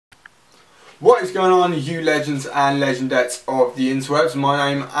What is going on, you legends and legendettes of the interwebs?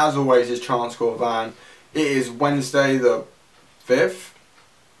 My name, as always, is Transport Van. It is Wednesday the 5th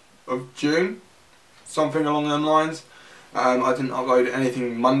of June, something along those lines. I didn't upload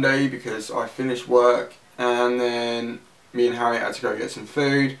anything Monday because I finished work and then me and Harriet had to go get some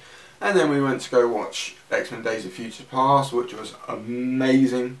food, and then we went to go watch X-Men Days of Future Past, which was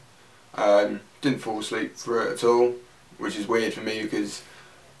amazing. Didn't fall asleep through it at all, which is weird for me because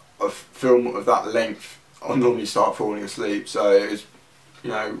a film of that length I normally start falling asleep, so it was, you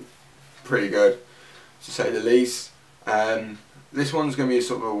know, pretty good to say the least. This one's going to be a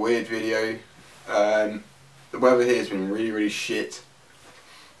sort of a weird video. The weather here has been really shit,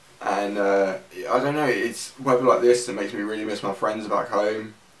 and I don't know, it's weather like this that makes me really miss my friends back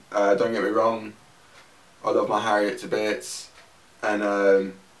home. Don't get me wrong, I love my Harriet to bits, and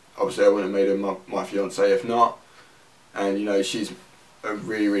obviously I wouldn't have made her my fiance if not, and you know, she's a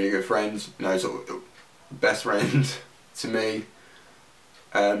really good friend, you know, sort of best friend to me,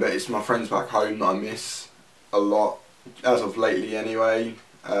 but it's my friends back home that I miss a lot, as of lately anyway.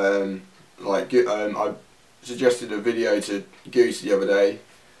 I suggested a video to Goose the other day,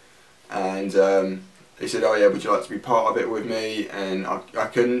 and he said, oh yeah, would you like to be part of it with me? And I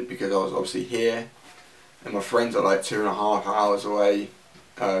couldn't, because I was obviously here, and my friends are like 2.5 hours away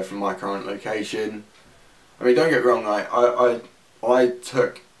from my current location. I mean, don't get me wrong, I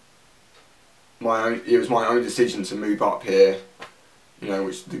took my own, it was my own decision to move up here, you know,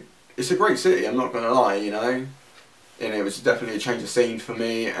 it's a great city, I'm not going to lie, you know, and it was definitely a change of scene for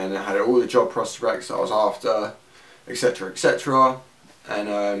me, and it had all the job prospects that I was after, etc, etc,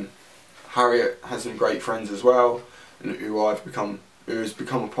 and Harriet has some great friends as well, and who has become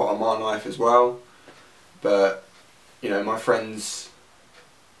a part of my life as well. But you know, my friends,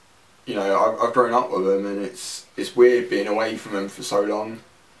 you know, I've grown up with them, and it's weird being away from them for so long.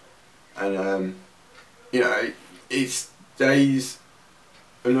 And you know, it's days,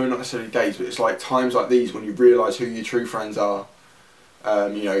 no, not necessarily days, but it's like times like these when you realise who your true friends are.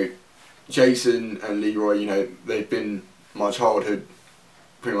 You know, Jason and Leroy, you know, they've been my childhood,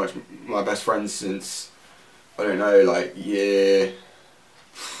 pretty much my best friends since, I don't know, like I'd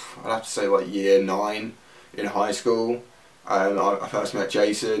have to say like year 9 in high school. I first met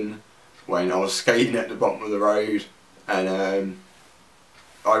Jason when I was skating at the bottom of the road, and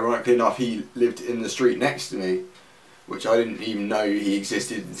ironically enough, he lived in the street next to me, which I didn't even know he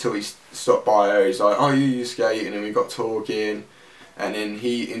existed until he stopped by. He's like, oh, you skate, and then we got talking, and then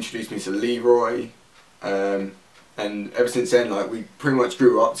he introduced me to Leroy, and ever since then, like, we pretty much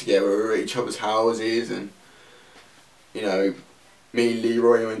grew up together. We were at each other's houses, and you know, me and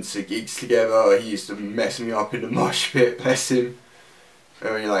Leroy went to gigs together. He used to mess me up in the mosh pit, bless him.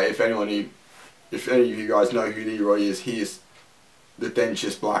 I mean, like, if any of you guys know who Leroy is, he is the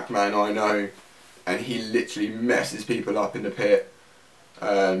densest black man I know, and he literally messes people up in the pit.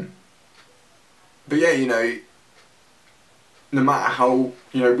 But yeah, you know, no matter how,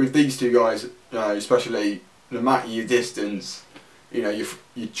 you know, with these two guys, you know, especially, no matter your distance, you know,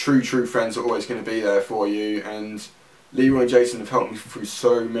 your true friends are always going to be there for you. And Leroy and Jason have helped me through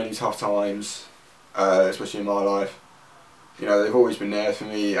so many tough times, especially in my life. You know, they've always been there for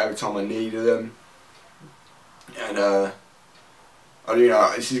me every time I needed them. And you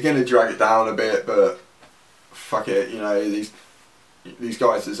know, this is going to drag it down a bit, but fuck it, you know, these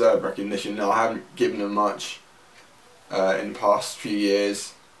guys deserve recognition. Now, I haven't given them much in the past few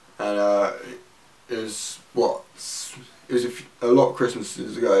years, and it was a lot of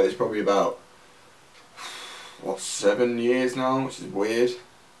Christmases ago. It's probably about, what, 7 years now, which is weird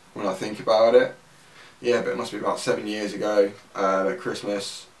when I think about it. Yeah, but it must be about 7 years ago. At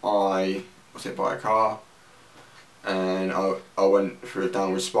Christmas, I was hit by a car, and I went through a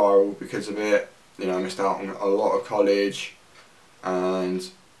downward spiral because of it. You know, I missed out on a lot of college, and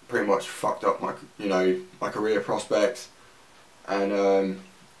pretty much fucked up my, you know, my career prospects. And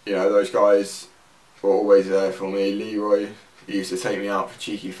you know, those guys were always there for me. Leroy, he used to take me out for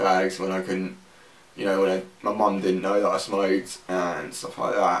cheeky fags when I couldn't, you know, when my mum didn't know that I smoked and stuff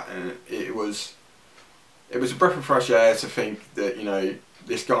like that. And it was a breath of fresh air to think that, you know,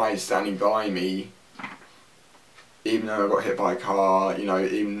 this guy is standing by me, even though I got hit by a car, you know,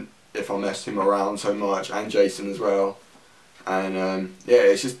 even if I messed him around so much, and Jason as well. And yeah,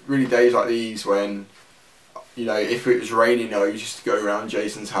 it's just really days like these when, you know, if it was raining, you know, you just go around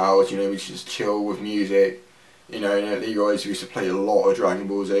Jason's house, you know, we just chill with music. You know, and at Leroy's we used to play a lot of Dragon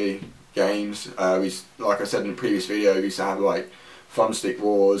Ball Z games. Like I said in the previous video, we used to have like thumbstick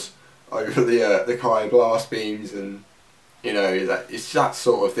wars over the Kai blast beams, and you know, that it's that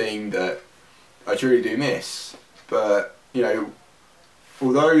sort of thing that I truly do miss. But you know,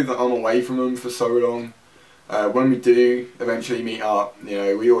 although that I'm away from them for so long, when we do eventually meet up, you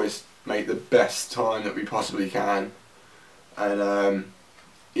know, we always make the best time that we possibly can. And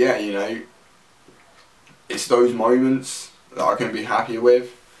yeah, you know, it's those moments that I can be happy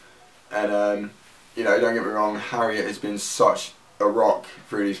with. And you know, don't get me wrong, Harriet has been such a rock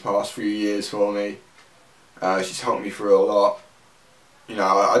through these past few years for me. She's helped me through a lot. You know,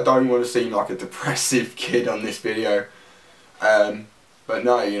 I don't want to seem like a depressive kid on this video, but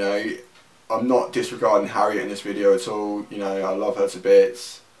no, you know, I'm not disregarding Harriet in this video at all. You know, I love her to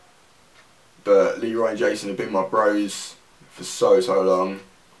bits, but Leroy and Jason have been my bros for so long,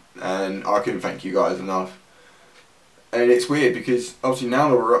 and I couldn't thank you guys enough. And it's weird because obviously now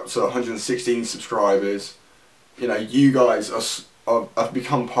that we're up to 116 subscribers, you know, you guys have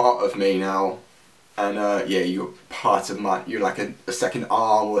become part of me now. And yeah, you're part of my, you're like a second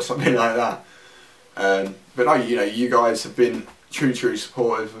arm or something like that. But no, you know, you guys have been true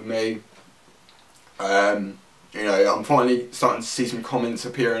supportive of me. You know, I'm finally starting to see some comments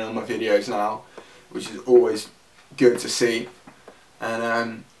appearing on my videos now, which is always good to see.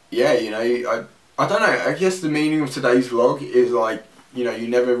 And yeah, you know, I don't know, I guess the meaning of today's vlog is like, you know, you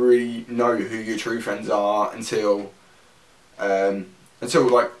never really know who your true friends are until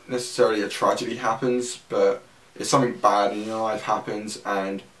like necessarily a tragedy happens, but if something bad in your life happens,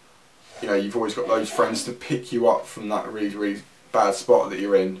 and you know, you've always got those friends to pick you up from that really bad spot that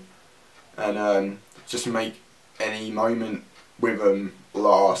you're in, and just make any moment with them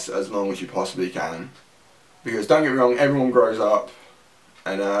last as long as you possibly can. Because don't get me wrong, everyone grows up,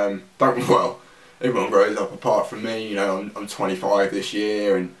 and everyone grows up apart from me. You know, I'm 25 this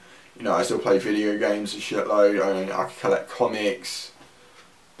year, and you know, I still play video games a shitload. I can collect comics.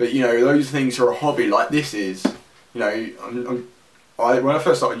 But you know, those things are a hobby like this is. You know, when I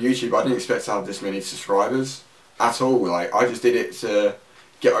first started YouTube, I didn't expect to have this many subscribers at all. Like, I just did it to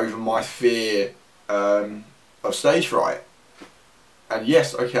get over my fear of stage fright. And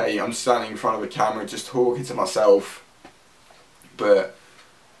yes, okay, I'm standing in front of a camera just talking to myself. But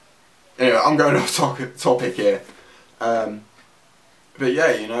anyway, I'm going off topic here. But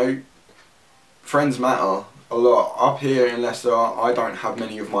yeah, you know, friends matter a lot. Up here in Leicester, I don't have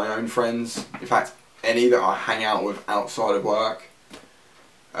many of my own friends. In fact, any that I hang out with outside of work.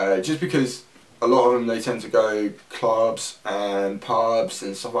 Just because a lot of them, they tend to go clubs and pubs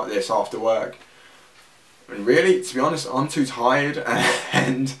and stuff like this after work. And really, to be honest, I'm too tired,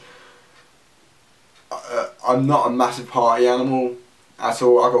 and I'm not a massive party animal at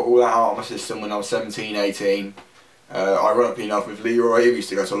all. I got all that out of my system when I was 17, 18. Ironically enough, with Leroy, we used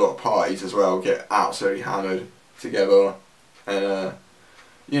to go to a lot of parties as well, get absolutely hammered together, and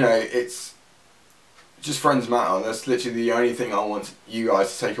you know, it's just friends matter. That's literally the only thing I want you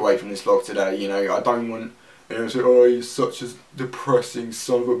guys to take away from this vlog today. You know, I don't want, you know, to say, oh, you're such a depressing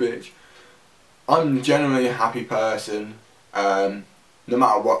son of a bitch. I'm generally a happy person, no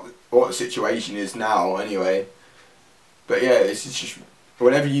matter what the situation is now, anyway. But yeah, it's just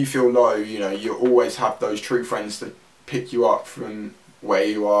whenever you feel low, you know, you always have those true friends to pick you up from where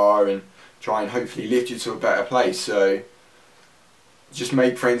you are and try and hopefully lift you to a better place. So just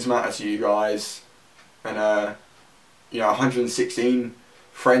make friends matter to you guys. And you know, 116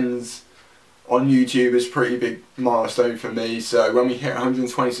 friends on YouTube is a pretty big milestone for me. So when we hit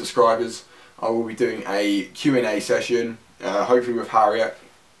 120 subscribers, I will be doing a Q&A session, hopefully with Harriet.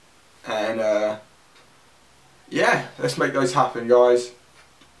 And yeah, let's make those happen, guys.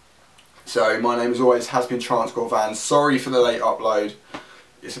 So my name, as always, has been Transcorvan. Sorry for the late upload.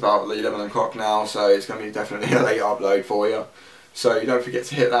 It's about 11 o'clock now, so it's going to be definitely a late upload for you. So don't forget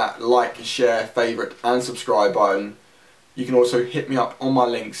to hit that like, share, favourite and subscribe button. You can also hit me up on my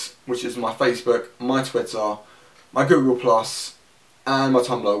links, which is my Facebook, my Twitter, my Google+, and my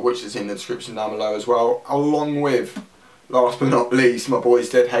Tumblr, which is in the description down below as well, along with, last but not least, my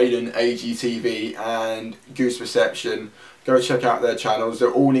boys Hayden, AGTV and Goose Perception. Go check out their channels. They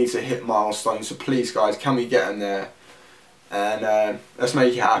all need to hit milestones, so please guys, can we get them there? And let's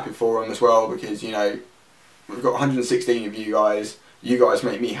make it happy for them as well, because you know, we've got 116 of you guys. You guys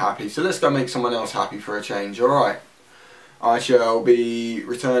make me happy, so let's go make someone else happy for a change. Alright, I shall be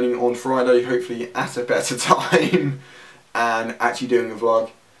returning on Friday, hopefully at a better time, and actually doing a vlog.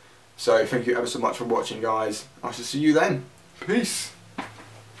 So thank you ever so much for watching, guys. I shall see you then. Peace.